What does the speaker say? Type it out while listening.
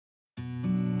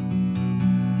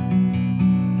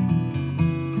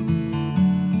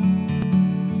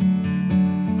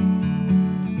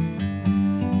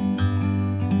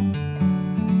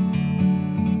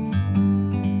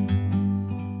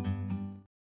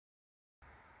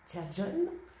Cher John,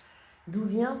 d'où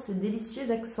vient ce délicieux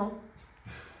accent?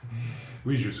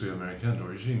 Oui, je suis américain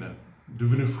d'origine,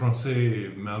 devenu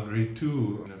français malgré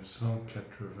tout en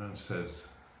 1996.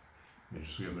 Mais je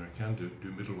suis américain du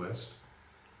Middle West.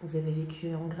 Vous avez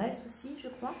vécu en Grèce aussi, je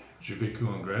crois? J'ai vécu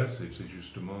en Grèce et c'est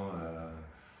justement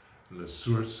la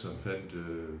source en fait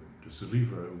de ce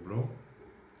livre, Hublot.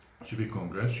 J'ai vécu en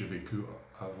Grèce, j'ai vécu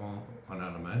avant en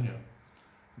Allemagne.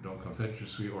 Donc en fait, je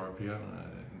suis européen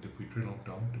depuis très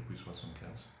longtemps, depuis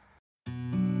 1975.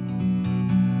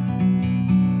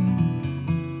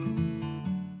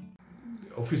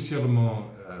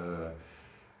 Officiellement,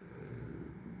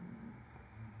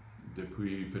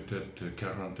 depuis peut-être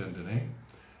quarantaine d'années,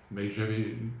 mais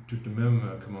j'avais tout de même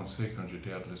commencé quand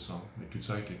j'étais adolescent. Mais tout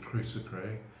ça était très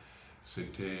secret.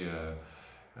 C'était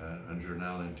un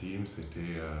journal intime,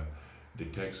 c'était des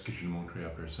textes que je ne montrais à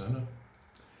personne.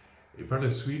 Et par la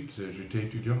suite, j'étais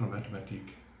étudiant en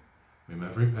mathématiques. Mais ma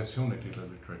vraie passion était la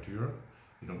littérature.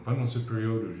 Et donc pendant cette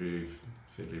période où j'ai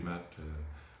fait les maths,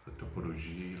 la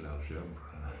topologie,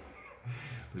 l'algèbre,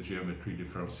 la géométrie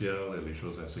différentielle et les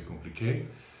choses assez compliquées,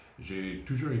 j'ai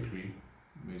toujours écrit.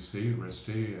 Mais c'est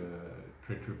resté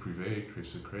très privé, très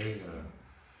secret,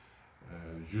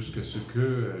 jusqu'à ce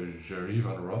que j'arrive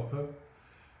en Europe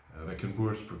avec une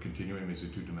bourse pour continuer mes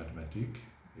études de mathématiques.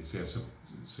 Et c'est à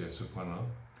ce point-là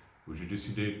où j'ai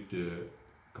décidé de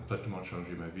complètement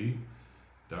changer ma vie,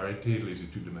 d'arrêter les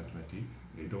études de mathématiques.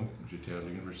 Et donc, j'étais à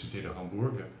l'université de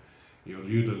Hambourg. Et au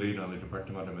lieu d'aller dans le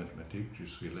département de mathématiques, je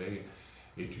suis allé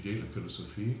étudier la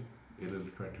philosophie et la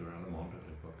littérature allemande à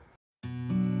l'époque.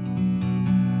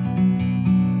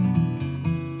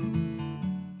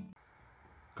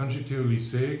 Quand j'étais au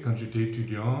lycée, quand j'étais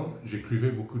étudiant,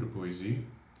 j'écrivais beaucoup de poésie.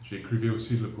 J'écrivais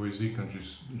aussi de la poésie quand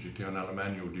j'étais en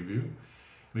Allemagne au début.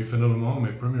 Mais finalement,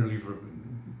 mes premiers livres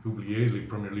publiés, les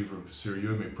premiers livres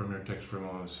sérieux, mes premiers textes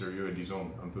vraiment sérieux et disons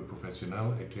un peu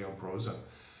professionnels, étaient en prose.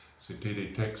 C'était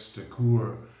des textes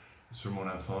courts sur mon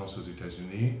enfance aux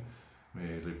États-Unis,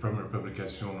 mais les premières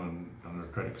publications dans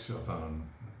leur traduction, enfin,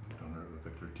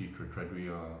 avec le titre traduit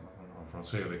en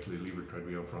français, avec les livres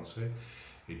traduits en français,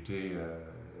 étaient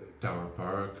Tower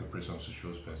Park, Présence de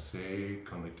choses passées,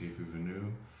 Quand l'été fut venu,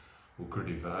 Au cœur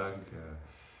des vagues.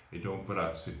 Et donc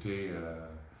voilà, c'était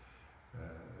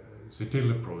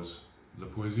la prose. La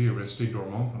poésie est restée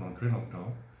dormante pendant très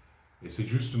longtemps. Et c'est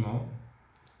justement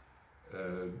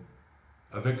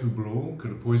avec Hublot que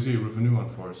la poésie est revenue en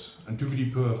force. Un tout petit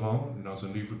peu avant, dans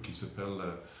un livre qui s'appelle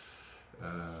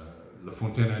La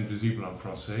fontaine invisible en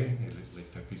français, et les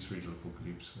tapisseries de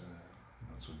l'Apocalypse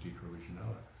dans son titre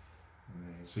original.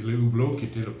 C'est le Hublot qui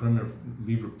était le premier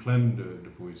livre plein de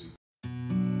poésie.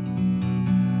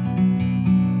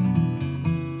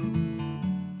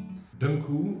 D'un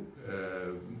coup,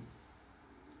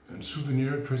 un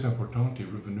souvenir très important est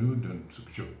revenu de ce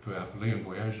que je peux appeler un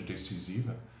voyage décisif.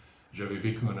 J'avais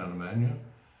vécu en Allemagne,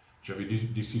 j'avais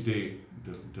décidé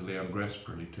d'aller en Grèce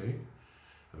pour l'été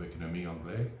avec un ami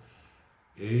anglais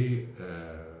et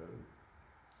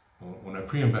on a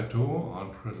pris un bateau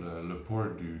entre le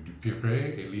port du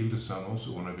Pirée et l'île de Samos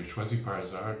où on avait choisi par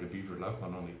hasard de vivre là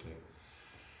pendant l'été.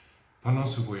 Pendant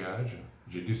ce voyage,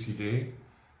 j'ai décidé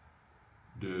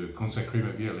de consacrer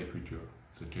ma vie à l'écriture.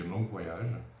 C'était un long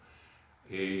voyage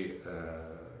et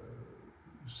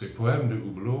ces poèmes de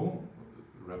Hublot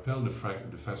rappellent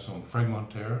de façon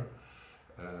fragmentaire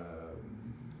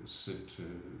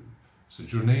cette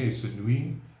journée et cette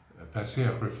nuit passée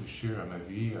à réfléchir à ma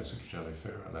vie, à ce que j'allais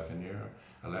faire à l'avenir,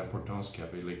 à l'importance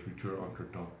qu'avait l'écriture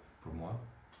entre-temps pour moi.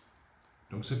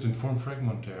 Donc c'est une forme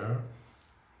fragmentaire.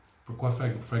 Pourquoi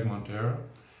fragmentaire?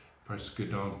 Parce que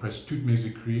dans presque tous mes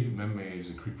écrits, même mes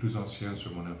écrits plus anciens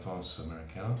sur mon enfance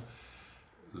américaine,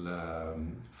 le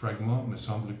fragment me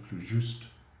semble plus juste,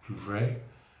 plus vrai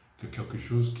que quelque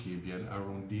chose qui est bien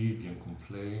arrondi, bien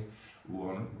complet, où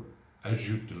on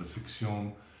ajoute de la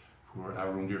fiction pour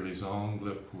arrondir les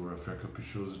angles, pour faire quelque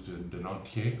chose d'un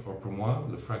entier. Or pour moi,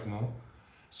 le fragment,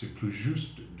 c'est plus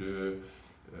juste de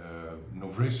nos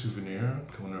vrais souvenirs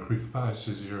qu'on n'arrive pas à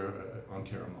saisir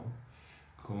entièrement,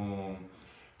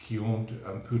 qui ont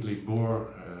un peu les bords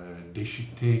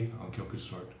déchiquetés en quelque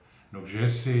sorte. Donc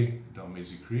j'essaie dans mes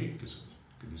écrits,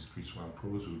 que les écrits soient en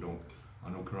prose ou donc en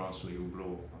l'occurrence les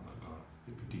Hublots,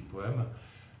 les petits poèmes,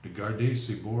 de garder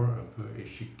ces bords un peu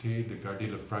échiquetés, de garder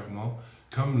le fragment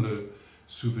comme le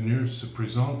souvenir se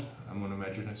présente à mon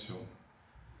imagination.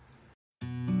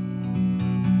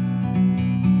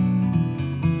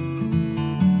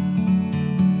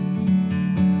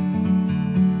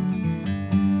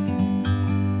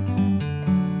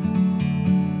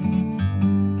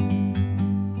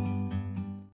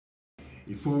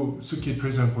 Il faut ce qui est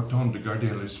très important de garder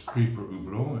à l'esprit pour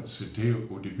Hublot, c'était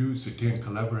au début, c'était une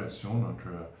collaboration entre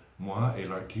moi et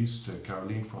l'artiste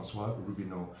Caroline François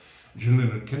Rubineau. Je ne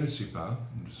le connaissais pas,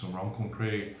 nous nous sommes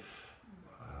rencontrés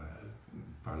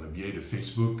par le biais de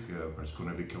Facebook, parce qu'on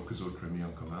avait quelques autres amis en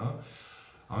commun.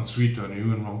 Ensuite, on a eu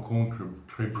une rencontre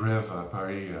très brève à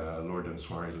Paris lors d'une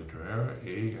soirée littéraire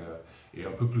et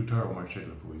un peu plus tard au marché de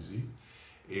la poésie.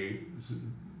 Et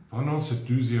pendant cette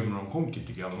deuxième rencontre, qui est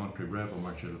également très brève au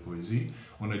marché de la poésie,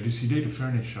 on a décidé de faire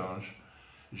un échange.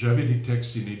 J'avais des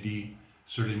textes inédits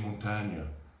sur les montagnes,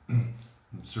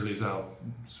 sur les Alpes,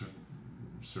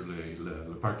 sur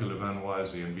le parc de la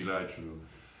Vanoise et un village où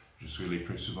je suis allé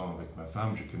très souvent avec ma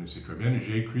femme, je connaissais très bien, et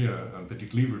j'ai écrit un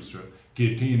petit livre qui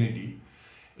était inédit.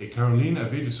 Et Caroline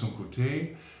avait de son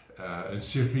côté une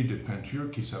série de peintures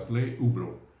qui s'appelait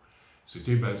Hublot.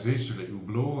 C'était basé sur les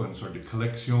hublots, une sorte de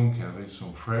collection qu'avait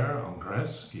son frère en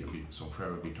Grèce, son frère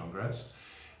habite en Grèce,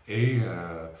 et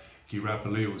qui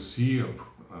rappelait aussi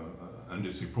un de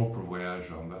ses propres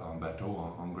voyages en bateau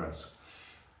en Grèce.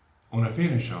 On a fait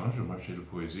un échange au marché de la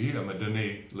poésie, elle m'a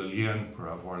donné le lien pour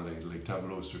avoir les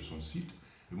tableaux sur son site,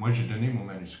 et moi j'ai donné mon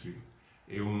manuscrit.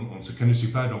 Et on ne se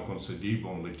connaissait pas, donc on se dit,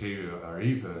 bon, l'été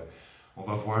arrive, on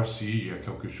va voir s'il y a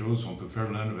quelque chose, on peut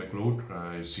faire l'un avec l'autre,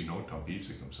 et sinon, tant pis,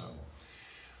 c'est comme ça. Bon.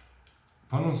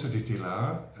 Pendant cet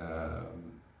été-là,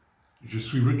 je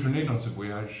suis retourné dans ce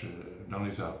voyage dans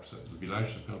les Alpes. Le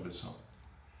village s'appelle Besson.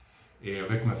 Et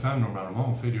avec ma femme, normalement,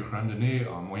 on fait des randonnées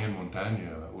en moyenne montagne,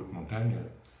 haute montagne,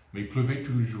 mais il pleuvait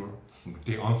tous les jours. On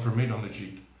était enfermé dans le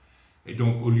gîte. Et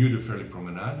donc, au lieu de faire les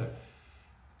promenades,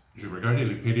 je regardais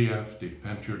les PDF des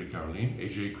peintures de Caroline et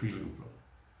j'ai écrit le Hublot.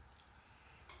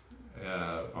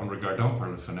 En regardant par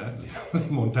la fenêtre, les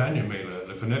montagnes, mais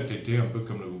la fenêtre était un peu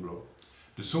comme le Hublot.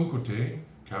 De son côté,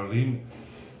 Caroline,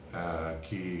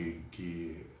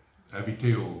 qui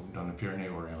habitait dans les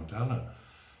Pyrénées-Orientales,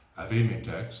 avait mes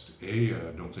textes, et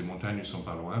donc les montagnes ne sont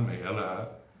pas loin, mais elle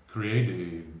a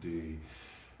créé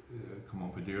comment on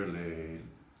peut dire,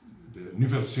 de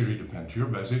nouvelles séries de peintures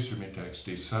basées sur mes textes.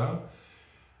 Et ça,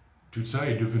 tout ça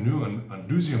est devenu un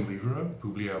deuxième livre,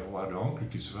 publié à voix d'encre,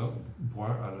 qui s'appelle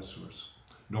Boire à la source.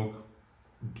 Donc,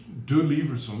 deux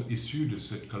livres sont issus de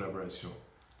cette collaboration.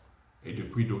 Et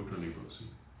depuis d'autres livres aussi.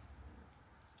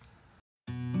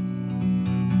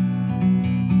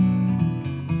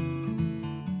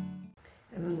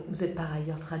 Vous êtes par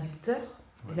ailleurs traducteur.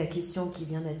 Oui. La question qui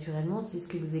vient naturellement, c'est est-ce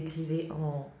que vous écrivez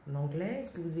en anglais?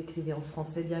 Est-ce que vous écrivez en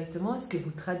français directement? Est-ce que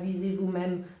vous traduisez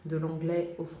vous-même de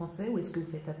l'anglais au français? Ou est-ce que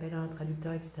vous faites appel à un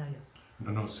traducteur extérieur?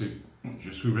 Non,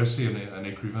 je suis resté un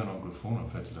écrivain anglophone. En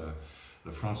fait,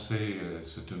 le français,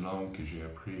 c'est une langue que j'ai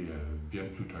appris bien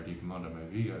plus tardivement dans ma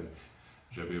vie.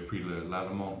 J'avais appris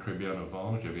l'allemand très bien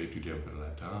avant, j'avais étudié un peu le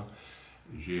latin,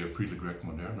 j'ai appris le grec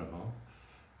moderne avant,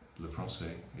 le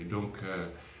français. Et donc,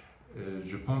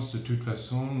 je pense de toute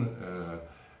façon,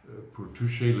 pour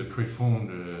toucher le tréfonds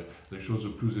des choses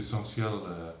les plus essentielles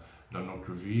dans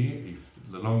notre vie,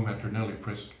 la langue maternelle est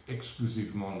presque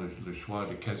exclusivement le choix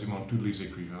de quasiment tous les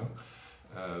écrivains,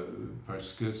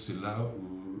 parce que c'est là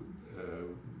où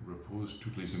reposent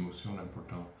toutes les émotions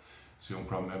importantes. Si on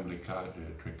prend même les cas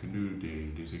très connus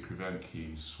des écrivains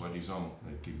qui, soi-disant,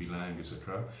 étaient bilingues, etc.,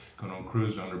 quand on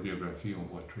creuse dans leur biographie,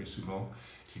 on voit très souvent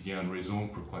qu'il y a une raison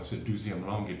pourquoi cette deuxième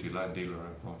langue était là dès leur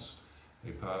enfance.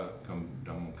 Et pas comme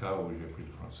dans mon cas où j'ai appris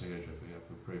le français, j'avais à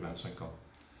peu près 25 ans.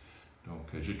 Donc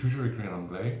j'ai toujours écrit en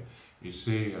anglais, et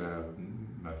c'est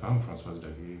ma femme, Françoise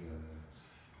Davier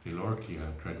Taylor, qui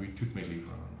a traduit tous mes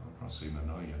livres en français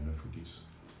maintenant, il y a 9 ou 10.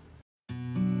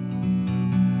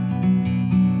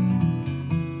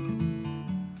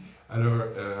 Alors,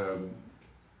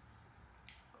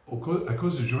 à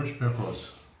cause de George Perros,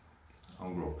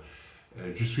 en gros,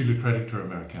 je suis le traducteur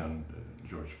américain de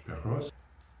George Perros,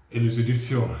 et les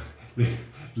éditions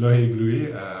l'ont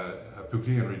ébloui à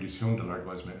publier une édition de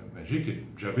l'Ardoise magique, et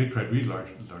j'avais traduit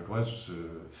l'Ardoise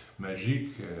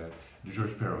magique de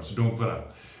George Perros. Donc voilà,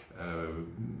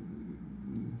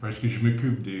 parce que je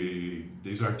m'occupe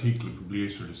des articles publiés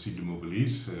sur le site de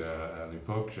Mobilis, à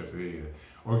l'époque j'avais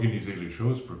organisé les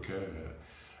choses pour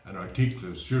qu'un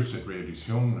article sur cette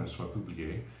réédition soit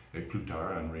publié, et plus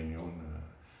tard, à une réunion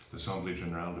de l'Assemblée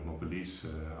générale de Mobilis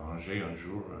à Angers un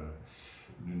jour,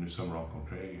 nous nous sommes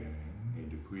rencontrés, et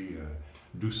depuis,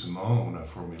 doucement, on a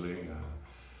formulé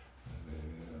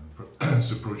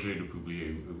ce projet de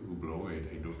publier Hublot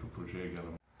et d'autres projets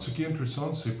également. Ce qui est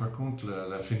intéressant, c'est par contre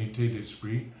l'affinité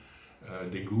d'esprit,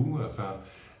 des goûts. Enfin,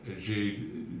 j'ai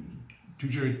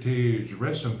toujours je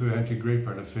reste un peu intégré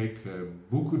par le fait que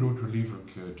beaucoup d'autres livres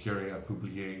que Thierry a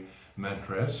publiés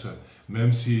m'intéresse,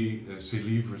 même si ces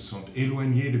livres sont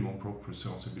éloignés de mon propre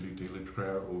sensibilité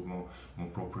littéraire ou mon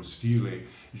propre style. Et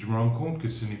je me rends compte que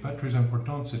ce n'est pas très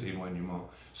important cet éloignement.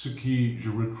 Ce que je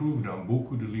retrouve dans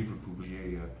beaucoup de livres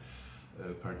publiés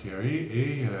par Thierry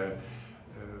est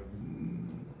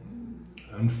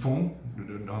un fond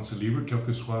dans ce livre, quel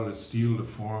que soit le style, la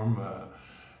forme,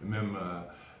 même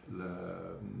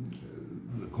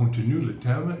le contenu, le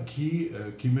thème qui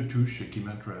me touche et qui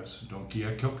m'intéresse. Donc il y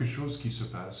a quelque chose qui se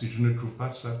passe et je ne trouve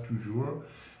pas ça toujours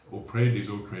auprès des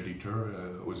autres éditeurs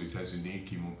aux États-Unis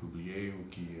qui m'ont publié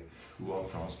ou en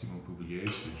France qui m'ont publié.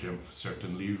 J'aime certains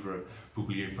livres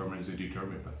publiés par mes éditeurs,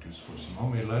 mais pas tous forcément.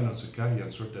 Mais là, dans ce cas, il y a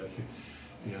une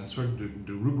sorte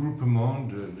de regroupement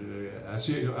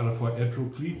assez à la fois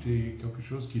hétéroclite et quelque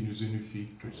chose qui nous unifie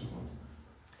très souvent.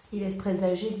 Ce qui laisse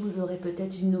présager que vous aurez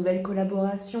peut-être une nouvelle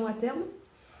collaboration à terme?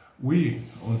 Oui,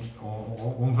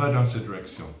 on va dans cette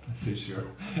direction, c'est sûr.